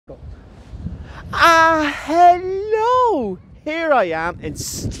Hello! Here I am in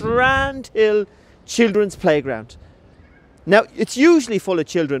Strandhill Children's Playground. Now, it's usually full of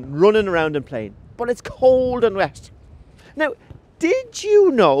children running around and playing, but it's cold and wet. Now, did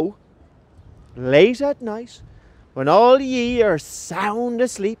you know, late at night, when all ye are sound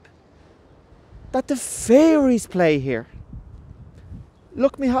asleep, that the fairies play here?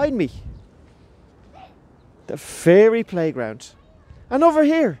 Look behind me. The fairy playground. And over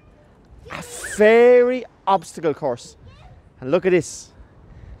here, a fairy obstacle course. And look at this,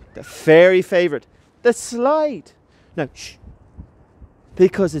 the fairy favourite, the slide. Now, shh,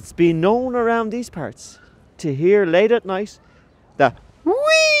 because it's been known around these parts to hear late at night the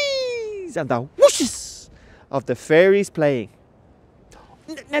wheeze and the whooshes of the fairies playing.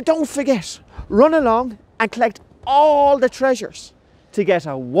 Now don't forget, run along and collect all the treasures to get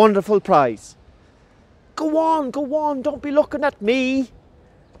a wonderful prize. Go on, don't be looking at me.